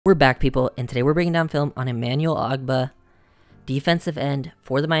We're back, people, and today we're breaking down film on Emmanuel Ogbah, defensive end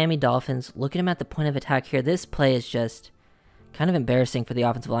for the Miami Dolphins. Look at him at the point of attack here. This play is just kind of embarrassing for the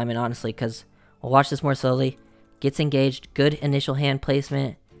offensive lineman, honestly, because we'll watch this more slowly. Gets engaged, good initial hand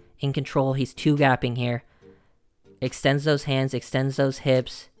placement, in control. He's two-gapping here. Extends those hands, extends those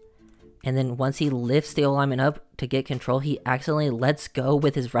hips, and then once he lifts the O-lineman up to get control, he accidentally lets go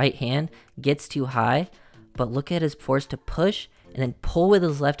with his right hand, gets too high, but look at his force to push, and then pull with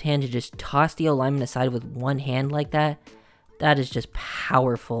his left hand to just toss the O-lineman aside with one hand like that. That is just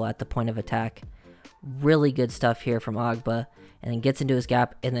powerful at the point of attack. Really good stuff here from Ogbah. And then gets into his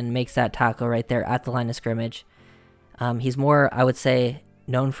gap and then makes that tackle right there at the line of scrimmage. He's more, I would say,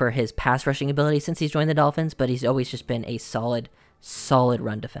 known for his pass rushing ability since he's joined the Dolphins, but he's always just been a solid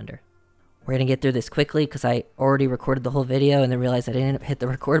run defender. We're going to get through this quickly because I already recorded the whole video and then realized I didn't hit the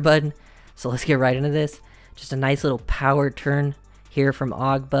record button. So let's get right into this. Just a nice little power turn here from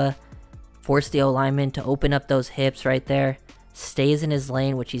Ogbah. Force the O-lineman to open up those hips right there. Stays in his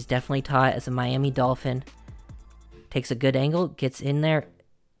lane, which he's definitely taught as a Miami Dolphin. Takes a good angle, gets in there,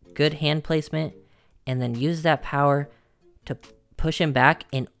 good hand placement, and then use that power to push him back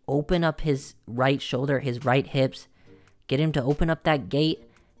and open up his right shoulder, his right hips. Get him to open up that gate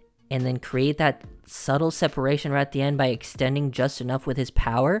and then create that subtle separation right at the end by extending just enough with his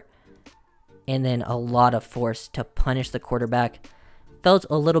power. And then a lot of force to punish the quarterback. Felt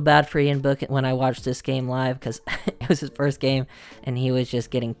a little bad for Ian Book when I watched this game live because it was his first game and he was just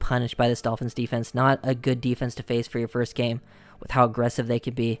getting punished by this Dolphins defense. Not a good defense to face for your first game with how aggressive they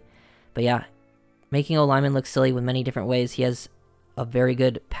could be. But yeah, making O-lineman look silly with many different ways. He has a very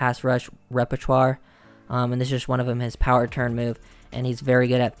good pass rush repertoire, and this is just one of them, his power turn move. And he's very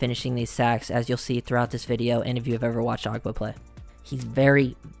good at finishing these sacks, as you'll see throughout this video and if you've ever watched Ogbah play. He's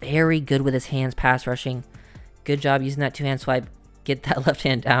very, very good with his hands pass rushing. Good job using that two-hand swipe. Get that left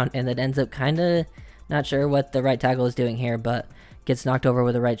hand down, and then ends up kind of not sure what the right tackle is doing here, but gets knocked over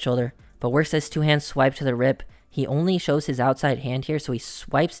with the right shoulder. But works this two-hand swipe to the rip. He only shows his outside hand here, so he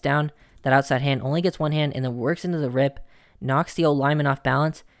swipes down that outside hand, only gets one hand, and then works into the rip, knocks the old lineman off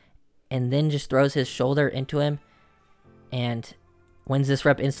balance, and then just throws his shoulder into him, and wins this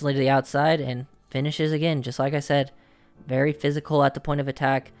rep instantly to the outside, and finishes again, just like I said. Very physical at the point of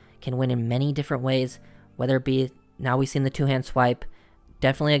attack, can win in many different ways, whether it be, now we've seen the two-hand swipe,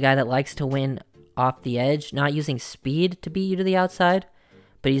 definitely a guy that likes to win off the edge, not using speed to beat you to the outside,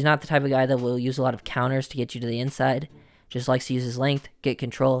 but he's not the type of guy that will use a lot of counters to get you to the inside. Just likes to use his length, get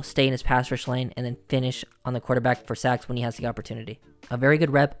control, stay in his pass rush lane, and then finish on the quarterback for sacks when he has the opportunity. A very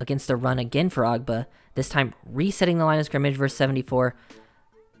good rep against the run again for Ogbah, this time resetting the line of scrimmage versus 74,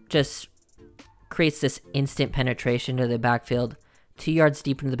 just creates this instant penetration to the backfield, 2 yards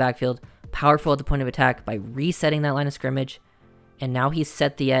deep into the backfield, powerful at the point of attack by resetting that line of scrimmage, and now he's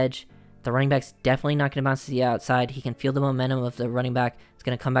set the edge. The running back's definitely not going to bounce to the outside. He can feel the momentum of the running back. It's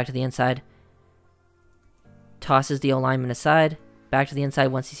going to come back to the inside. Tosses the O-lineman aside, back to the inside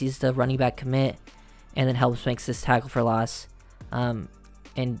once he sees the running back commit, and then helps makes this tackle for loss.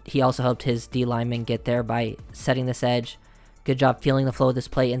 And he also helped his D-lineman get there by setting this edge. Good job feeling the flow of this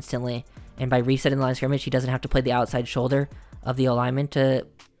play instantly. And by resetting the line of scrimmage, he doesn't have to play the outside shoulder of the O-lineman to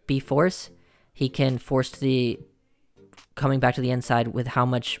be force. He can force the coming back to the inside with how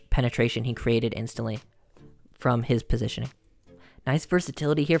much penetration he created instantly from his positioning. Nice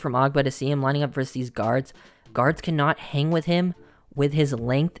versatility here from Ogbah to see him lining up versus these guards. Guards cannot hang with him with his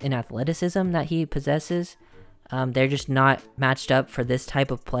length and athleticism that he possesses. They're just not matched up for this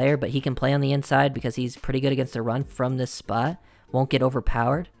type of player, but he can play on the inside because he's pretty good against the run from this spot. Won't get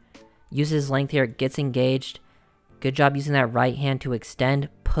overpowered. Uses his length here, gets engaged. Good job using that right hand to extend,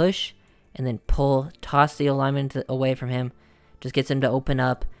 push, and then pull, toss the O-lineman away from him. Just gets him to open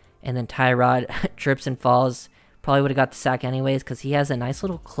up, and then Tyrod trips and falls. Probably would have got the sack anyways because he has a nice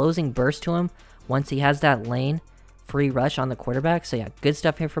little closing burst to him once he has that lane free rush on the quarterback. So yeah, good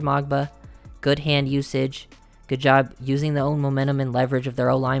stuff here from Ogbah. Good hand usage. Good job using the own momentum and leverage of their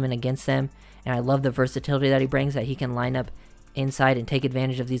O-lineman against them. And I love the versatility that he brings, that he can line up inside and take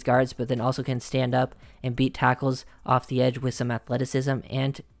advantage of these guards, but then also can stand up and beat tackles off the edge with some athleticism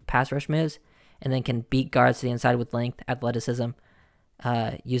and pass rush moves, and then can beat guards to the inside with length, athleticism,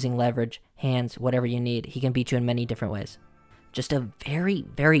 using leverage, hands, whatever you need. He can beat you in many different ways. Just a very,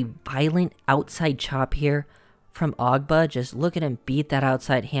 very violent outside chop here from Ogbah. Just look at him beat that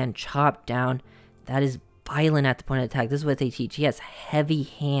outside hand chop down. That is violent at the point of attack. This is what they teach. He has heavy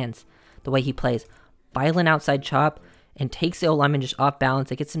hands the way he plays. Violent outside chop, and takes the O-lineman just off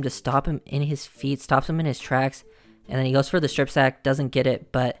balance. It gets him to stop him in his feet, stops him in his tracks, and then he goes for the strip sack, doesn't get it,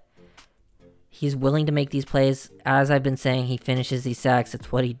 but He's willing to make these plays. As I've been saying, he finishes these sacks.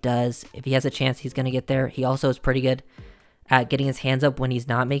 It's what he does. If he has a chance, he's going to get there. He also is pretty good at getting his hands up when he's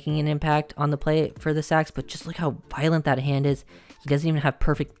not making an impact on the play for the sacks. But just look how violent that hand is. He doesn't even have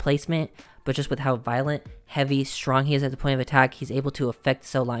perfect placement, but just with how violent, heavy, strong he is at the point of attack, he's able to affect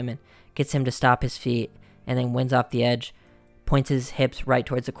this lineman, gets him to stop his feet, and then wins off the edge, points his hips right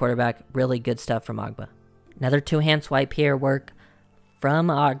towards the quarterback. Really good stuff from Ogbah. Another two-hand swipe here, work from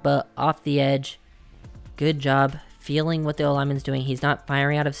Ogbah off the edge. Good job feeling what the O-lineman's doing. He's not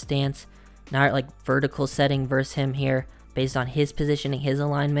firing out of stance, not like vertical setting versus him here based on his positioning, his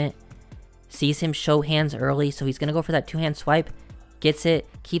alignment. Sees him show hands early, so he's going to go for that two-hand swipe. Gets it,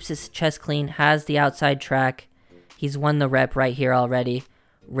 keeps his chest clean, has the outside track. He's won the rep right here already.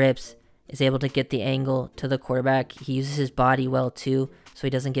 Rips, is able to get the angle to the quarterback. He uses his body well too, so he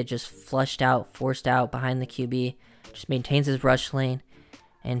doesn't get just flushed out, forced out behind the QB. Just maintains his rush lane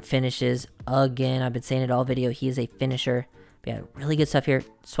and finishes again. I've been saying it all video. He is a finisher. But yeah, really good stuff here.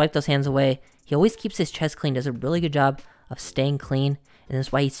 Swipe those hands away. He always keeps his chest clean, does a really good job of staying clean. And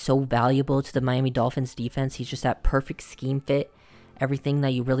that's why he's so valuable to the Miami Dolphins defense. He's just that perfect scheme fit. Everything that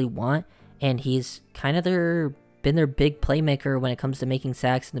you really want. And he's kind of been their big playmaker when it comes to making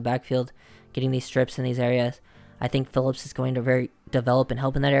sacks in the backfield, getting these strips in these areas. I think Phillips is going to develop and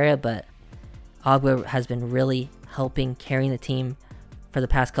help in that area, but Ogbah has been really helping, carrying the team for the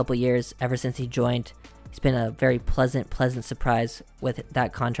past couple years ever since he joined. He's been a very pleasant surprise with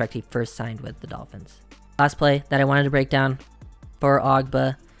that contract he first signed with the Dolphins. Last play that I wanted to break down for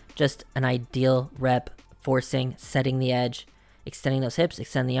Ogbah, just an ideal rep, forcing, setting the edge, extending those hips,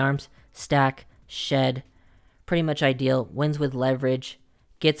 extend the arms, stack, shed, pretty much ideal. Wins with leverage,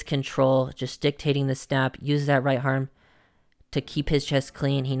 gets control, just dictating the snap, uses that right arm to keep his chest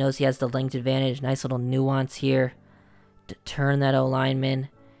clean. He knows he has the length advantage. Nice little nuance here to turn that O-lineman.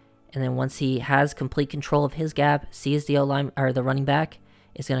 And then once he has complete control of his gap, sees the O-lineman or the running back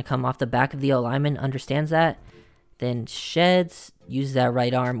is going to come off the back of the O-lineman, understands that, then sheds, uses that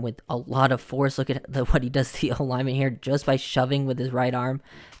right arm with a lot of force. Look at what he does to the O-lineman here just by shoving with his right arm.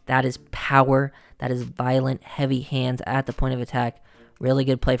 That is power. That is violent, heavy hands at the point of attack. Really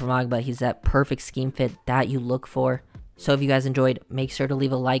good play from Ogbah. He's that perfect scheme fit that you look for. So if you guys enjoyed, make sure to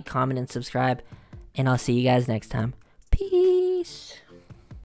leave a like, comment, and subscribe. And I'll see you guys next time.